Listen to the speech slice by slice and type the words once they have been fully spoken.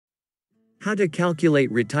How to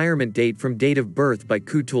calculate retirement date from date of birth by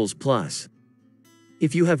Kutools Plus.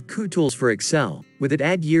 If you have Kutools for Excel, with its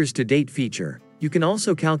Add Years to Date feature, you can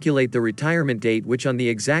also calculate the retirement date which on the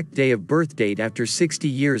exact day of birth date after 60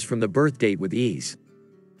 years from the birth date with ease.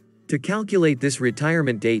 To calculate this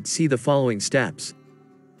retirement date, see the following steps.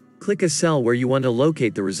 Click a cell where you want to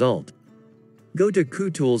locate the result. Go to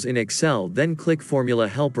Kutools in Excel, then click Formula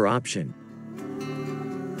Helper option.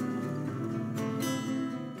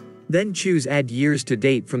 Then choose Add Years to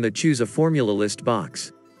Date from the Choose a Formula list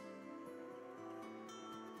box.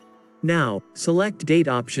 Now, select Date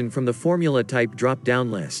option from the Formula Type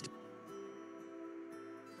drop-down list.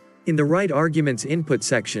 In the right Arguments Input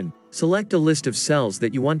section, select a list of cells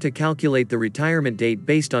that you want to calculate the retirement date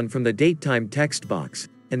based on from the Date Time text box,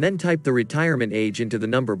 and then type the retirement age into the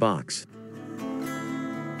number box.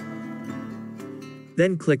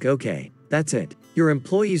 Then click OK. That's it. Your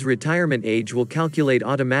employee's retirement age will calculate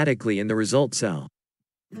automatically in the result cell.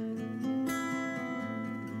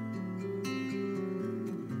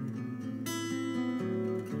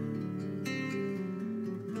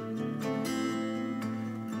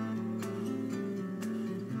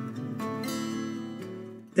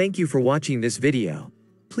 Thank you for watching this video.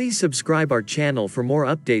 Please subscribe our channel for more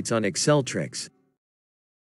updates on Excel tricks.